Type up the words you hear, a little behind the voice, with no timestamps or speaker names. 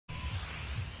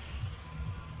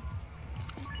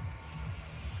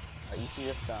You can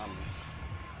just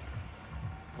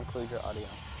include your audio.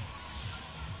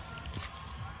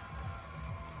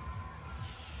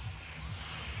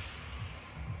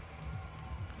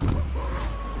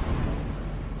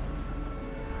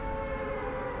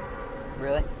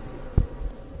 Really?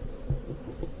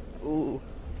 Ooh.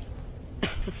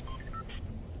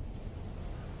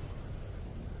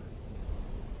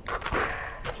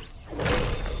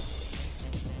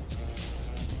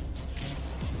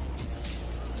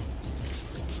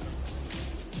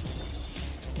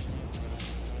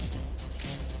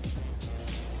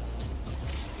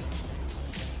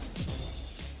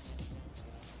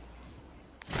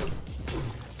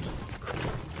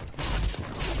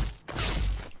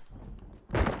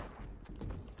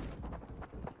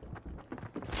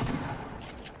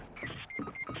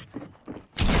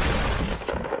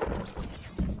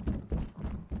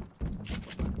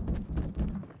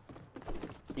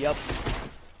 Yep.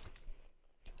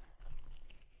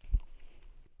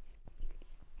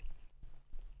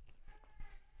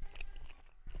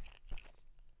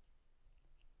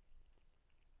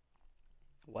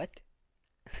 What?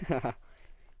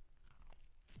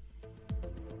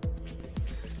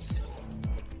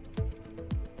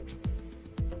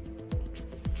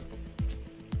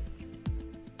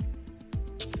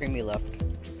 Bring me left.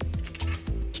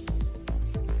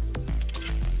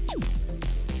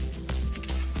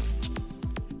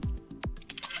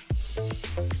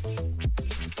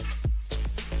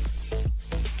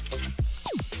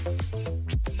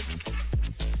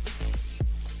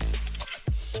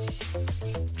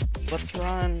 Let's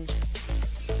run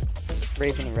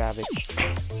Raven and Ravage.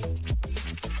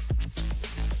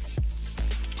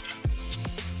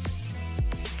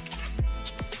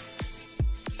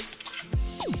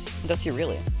 Does he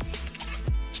really?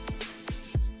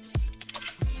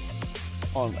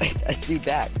 Oh, invite that dude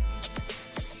back.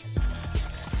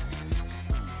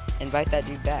 Invite that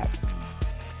dude back.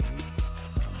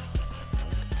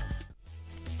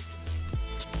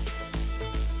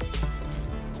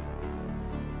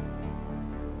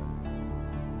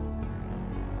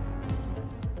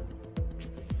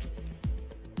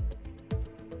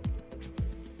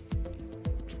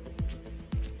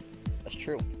 That's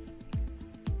true.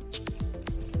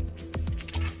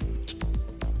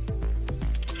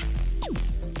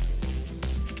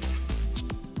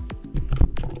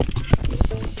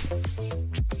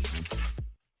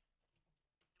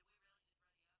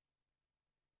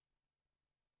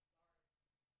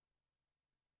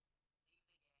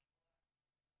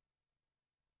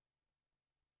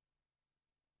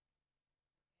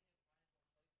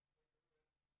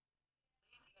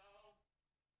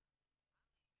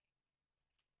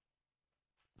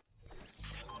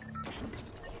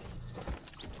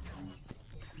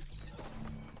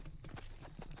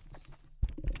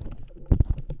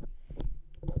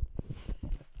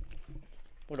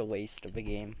 What a waste of a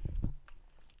game.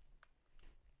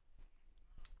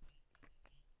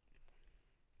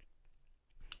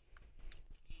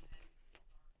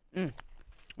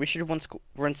 We should have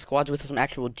run squads with some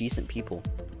actual decent people.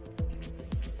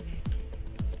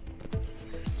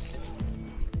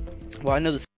 Well, I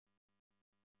know this.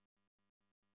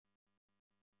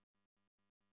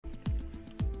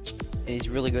 And he's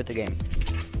really good at the game.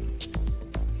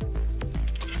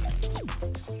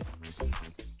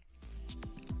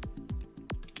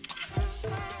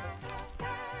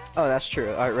 Oh, that's true.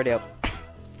 Alright, ready up.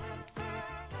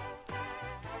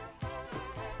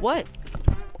 What?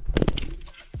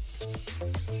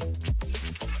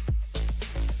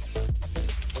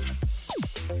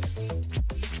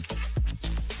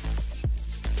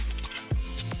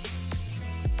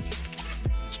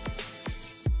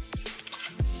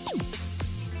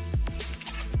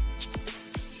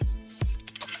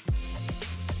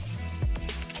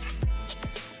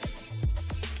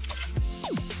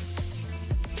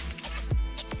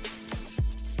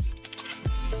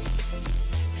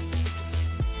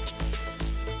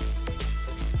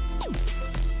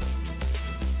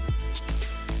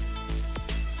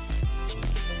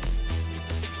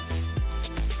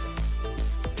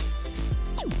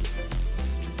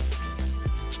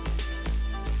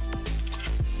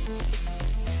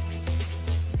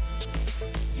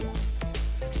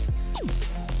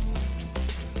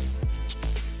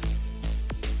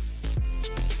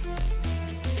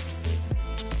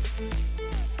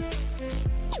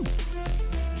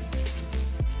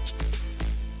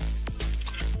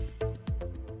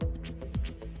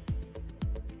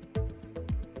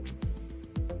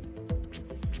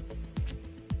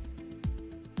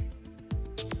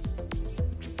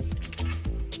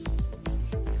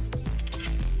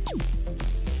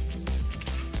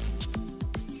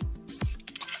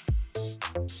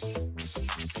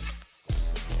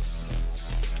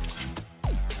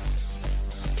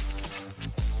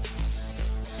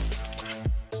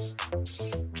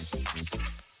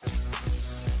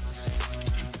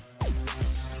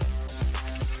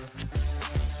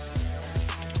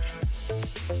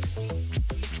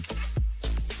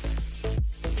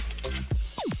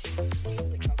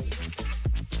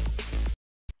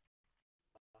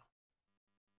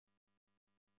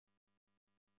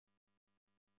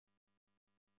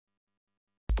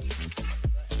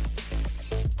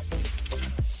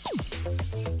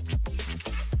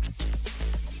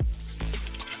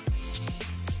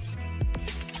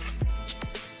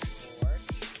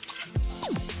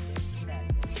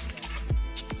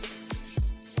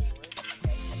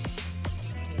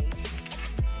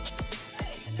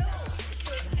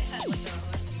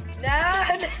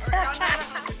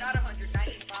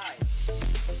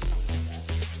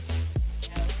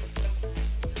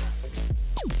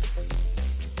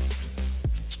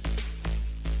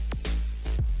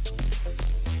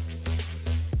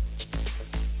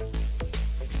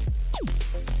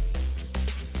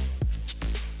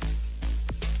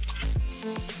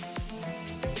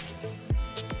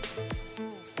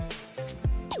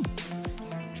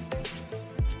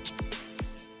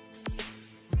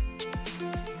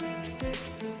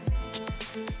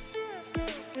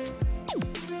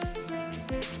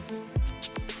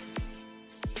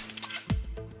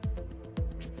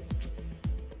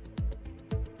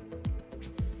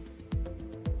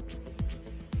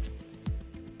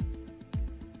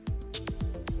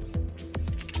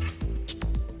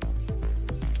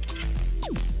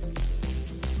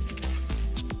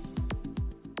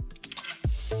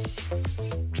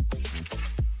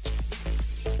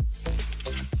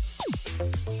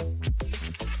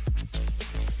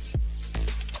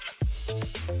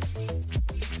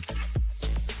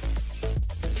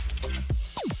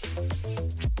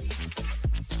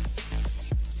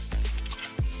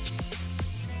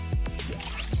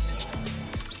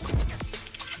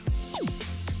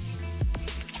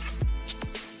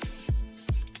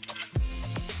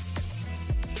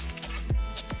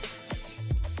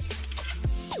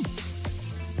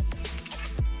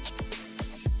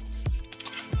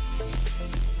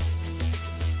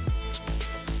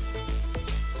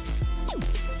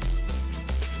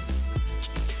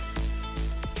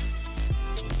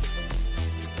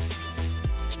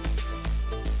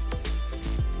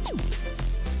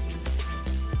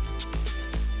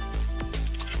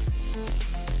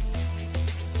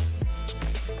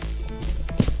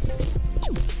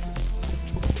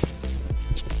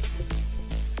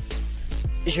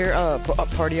 Is your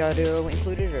party audio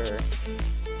included, or?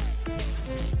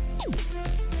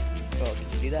 Oh, can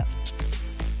you do that?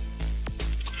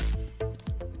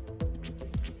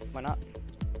 Why not?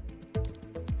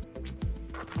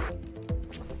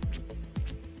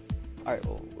 Alright,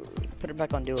 well, put it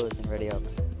back on duos and ready up.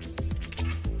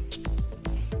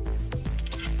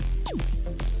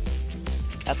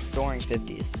 That's storing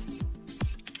 50s.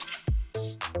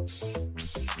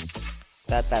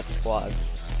 That's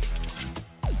squads.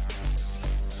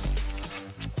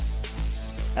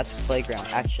 That's playground,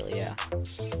 actually, yeah.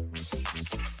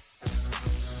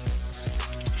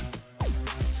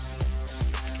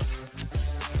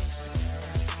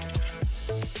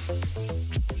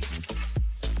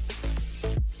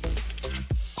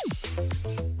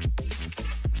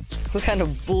 What kind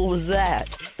of bull was that?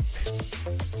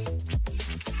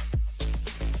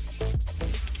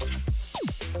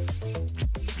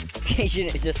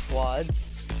 Shouldn't it just squads?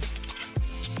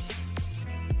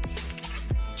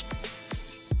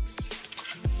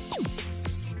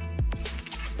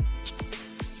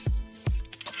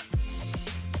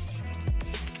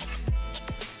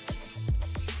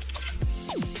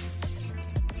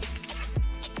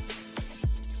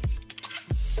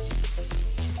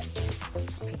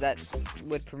 That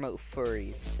would promote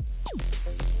furries.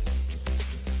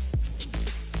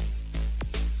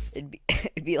 It'd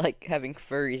be like having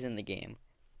furries in the game.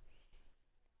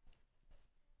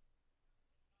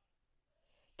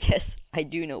 Yes, I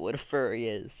do know what a furry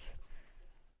is.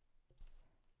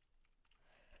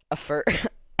 A fur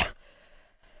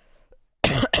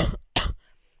an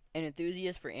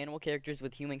enthusiast for animal characters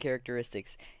with human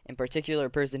characteristics, in particular a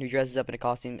person who dresses up in a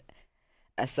costume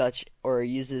as such, or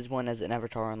uses one as an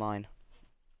avatar online.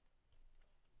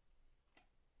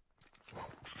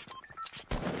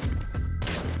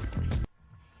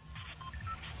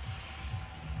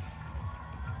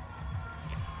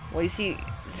 Well, you see,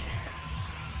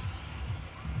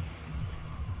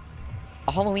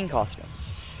 a Halloween costume.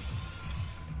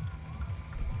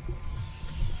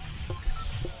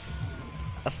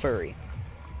 A furry.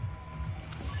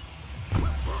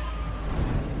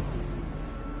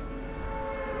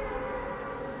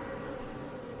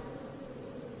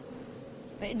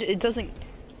 It doesn't...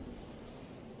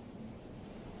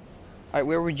 Alright,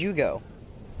 where would you go?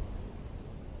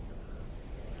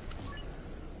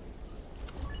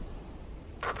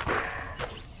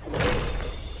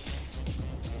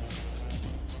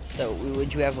 So,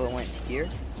 would you have went here?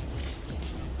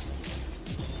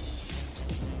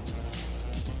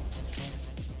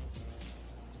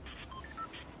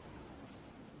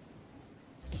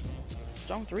 What's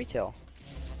wrong with retail?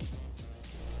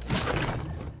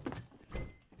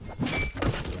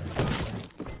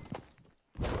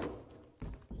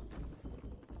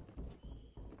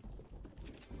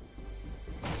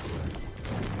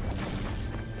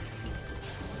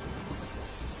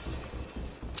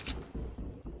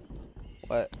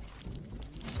 What?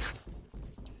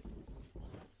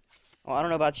 Well, I don't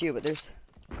know about you, but there's...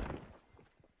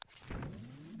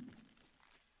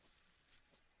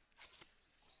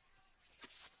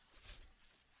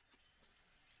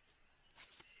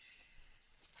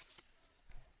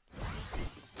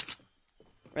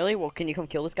 Really? Well, can you come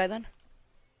kill this guy then?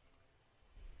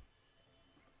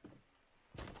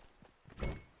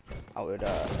 I would,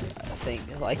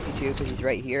 think like you too, because he's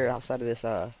right here outside of this,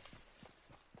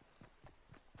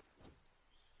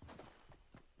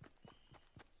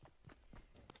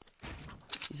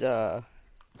 He's,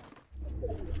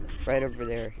 right over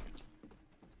there.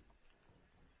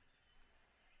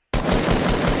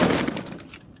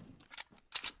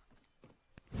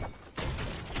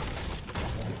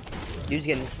 Dude's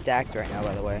getting stacked right now,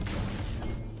 by the way.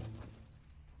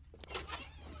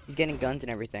 He's getting guns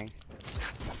and everything.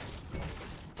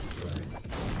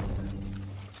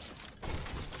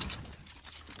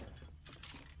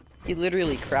 He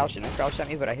literally crouched and crouched at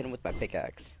me, but I hit him with my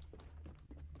pickaxe.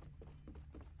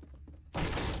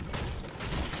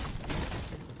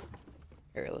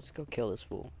 Here, let's go kill this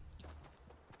fool.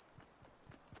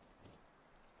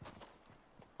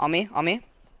 On me, on me.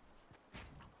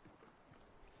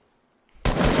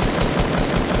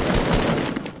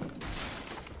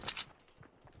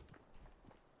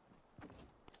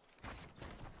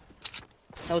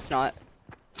 No, it's not.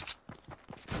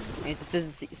 I mean, it's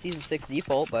a season 6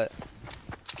 default, but...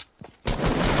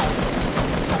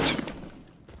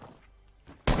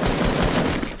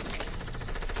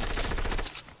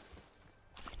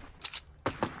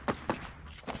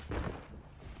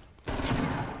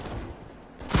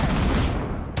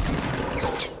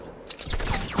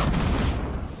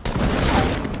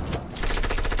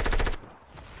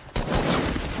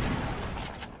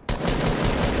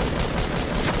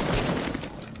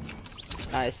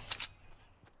 Nice.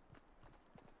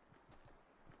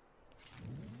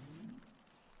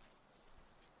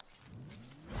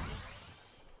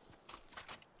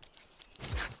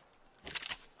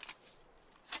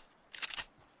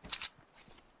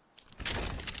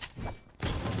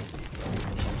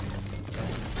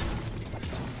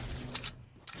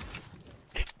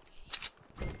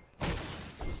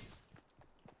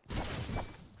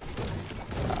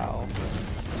 Wow.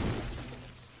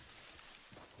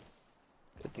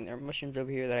 Good thing there are mushrooms over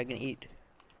here that I can eat.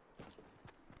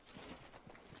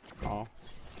 Oh.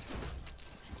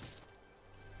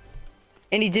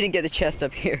 And he didn't get the chest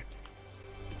up here.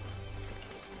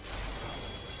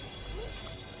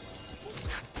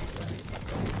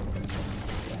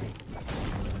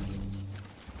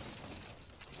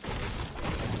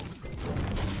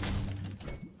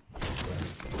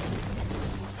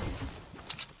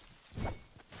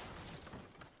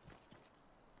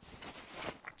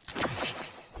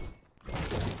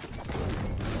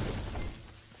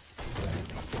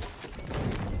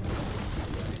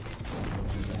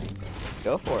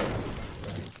 Go for it.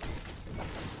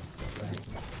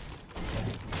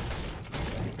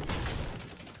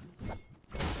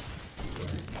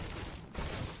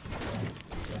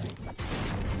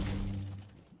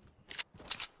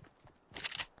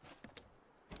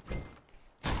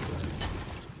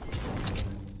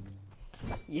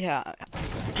 Yeah.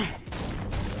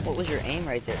 What was your aim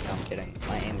right there? No, I'm kidding.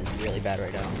 My aim is really bad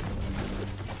right now.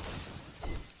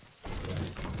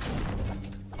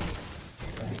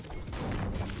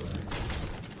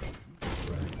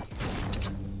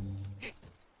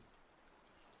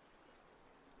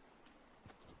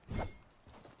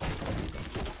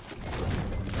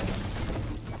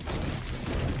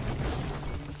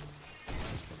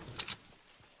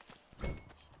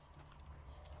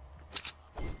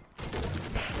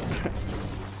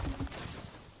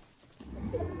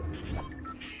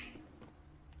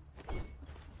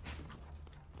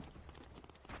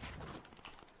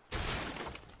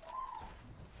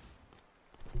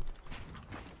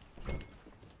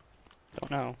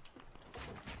 Don't know.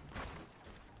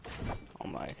 Oh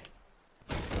my.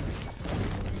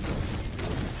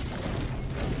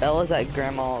 Bella's at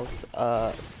grandma's,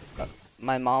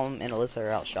 my mom and Alyssa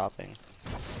are out shopping.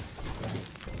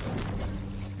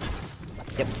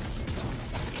 Yep.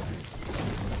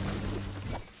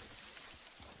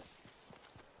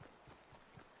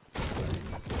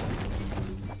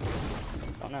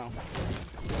 Don't know.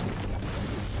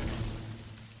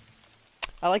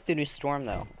 I like the new storm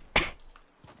though.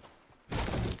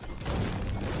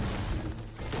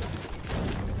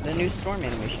 The new storm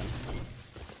animation.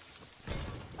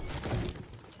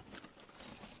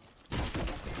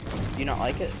 Do you not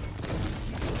like it?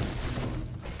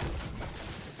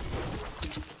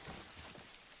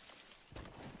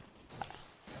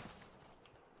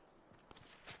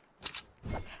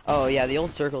 Oh yeah, the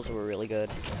old circles were really good.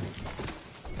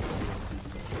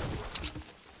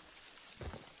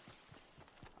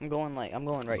 I'm going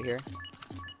right here.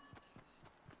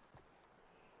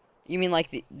 You mean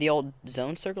like the old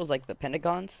zone circles, like the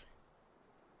pentagons?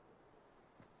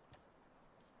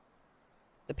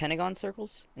 The pentagon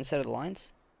circles instead of the lines?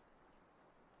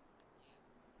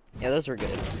 Yeah, those were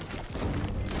good.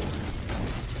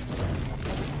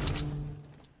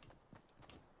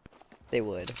 They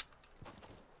would.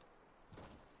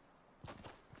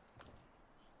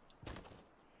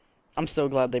 I'm so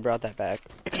glad they brought that back.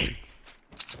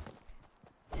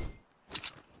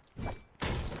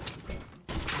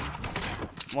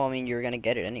 Well, I mean, you were gonna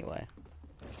get it anyway.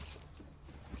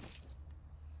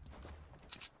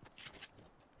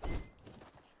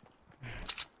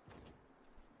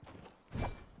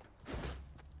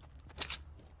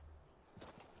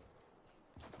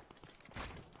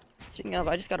 Speaking of,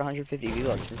 I just got 150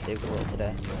 V-Bucks from Save the World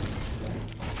today.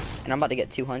 And I'm about to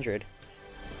get 200.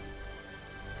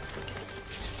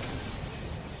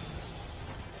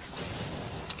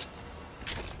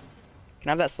 Can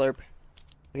I have that slurp?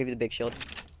 I'll give you the big shield.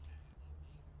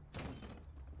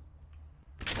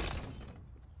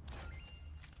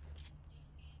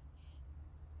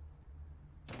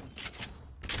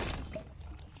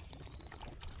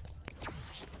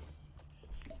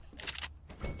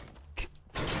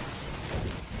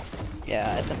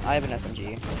 Yeah, I have an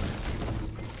SMG.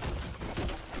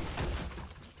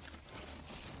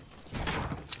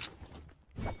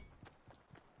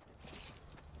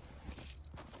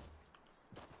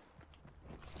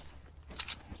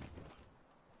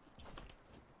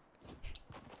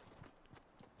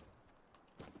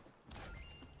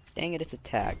 Dang it, it's a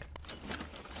tag.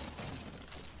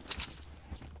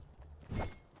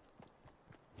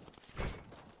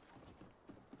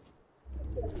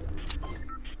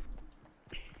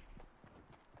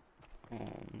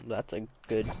 That's a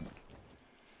good...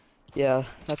 Yeah,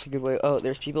 that's a good way. Oh,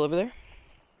 there's people over there?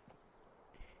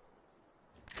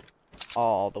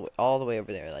 All the way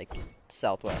over there, like,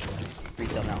 southwest.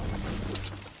 Retail Mountain.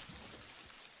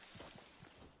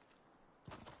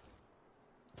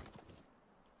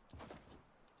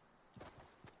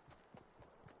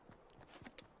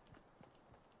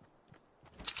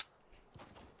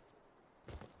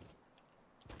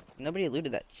 Nobody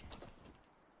looted that.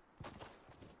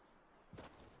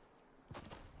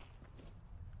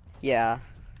 Yeah.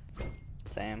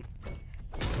 Same.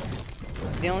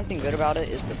 The only thing good about it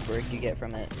is the brick you get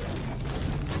from it.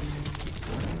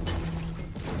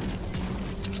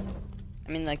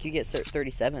 I mean, like, you get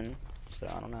 37, so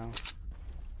I don't know.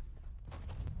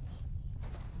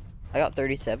 I got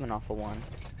 37 off of one.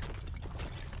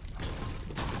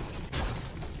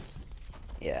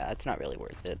 Yeah, it's not really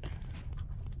worth it.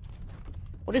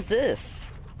 What is this?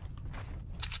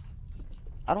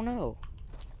 I don't know.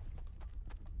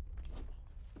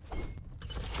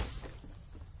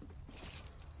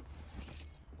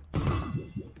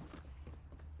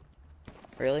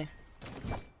 Really?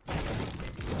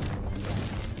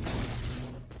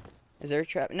 Is there a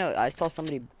trap? No, I saw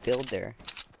somebody build there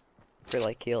for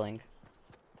like healing.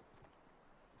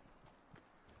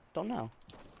 Don't know.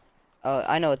 Oh,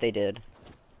 I know what they did.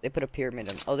 They put a pyramid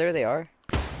in. Oh, there they are.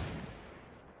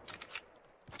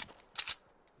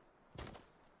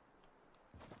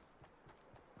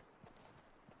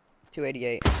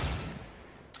 $288.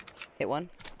 Hit one.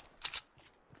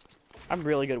 I'm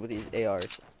really good with these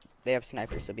ARs. They have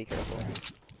snipers, so be careful.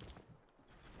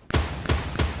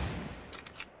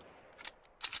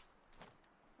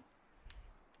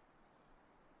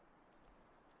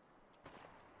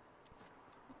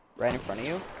 Right in front of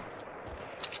you.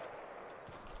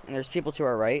 And there's people to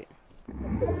our right.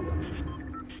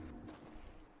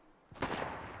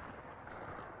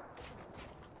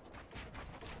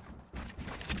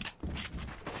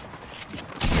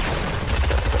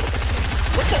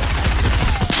 What the?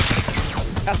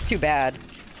 That's too bad.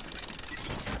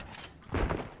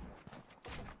 Can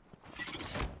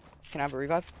I have a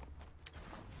revive?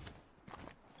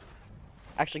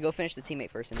 Actually, go finish the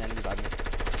teammate first and then revive me.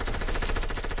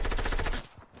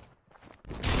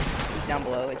 He's down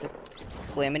below. It's a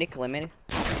calamity.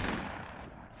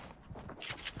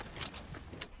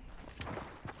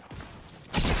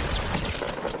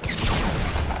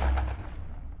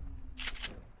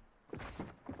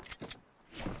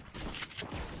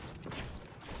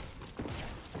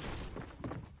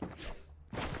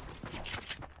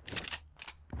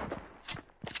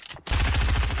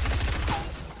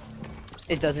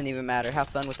 It doesn't even matter. Have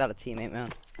fun without a teammate, man.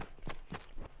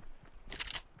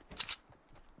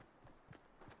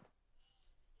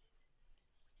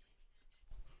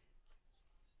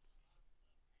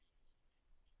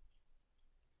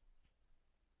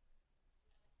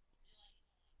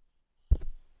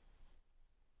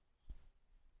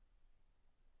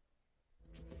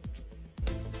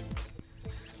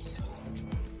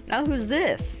 Now who's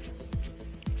this?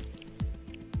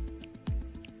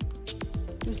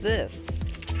 Who's this?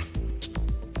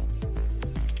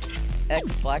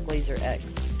 X Black Laser X.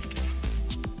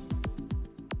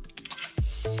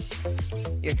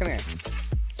 Here, come here.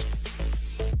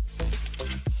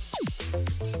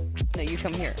 No, you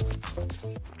come here.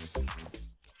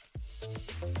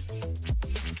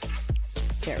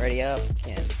 Can't ready up.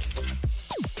 Can't.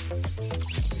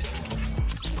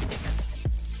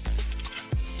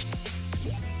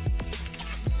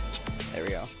 There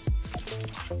we go.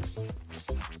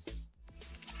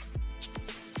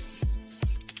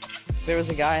 There was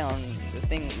a guy on the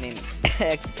thing named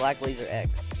X Black Laser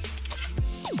X.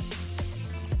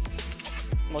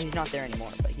 Well, he's not there anymore,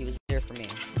 but he was there for me.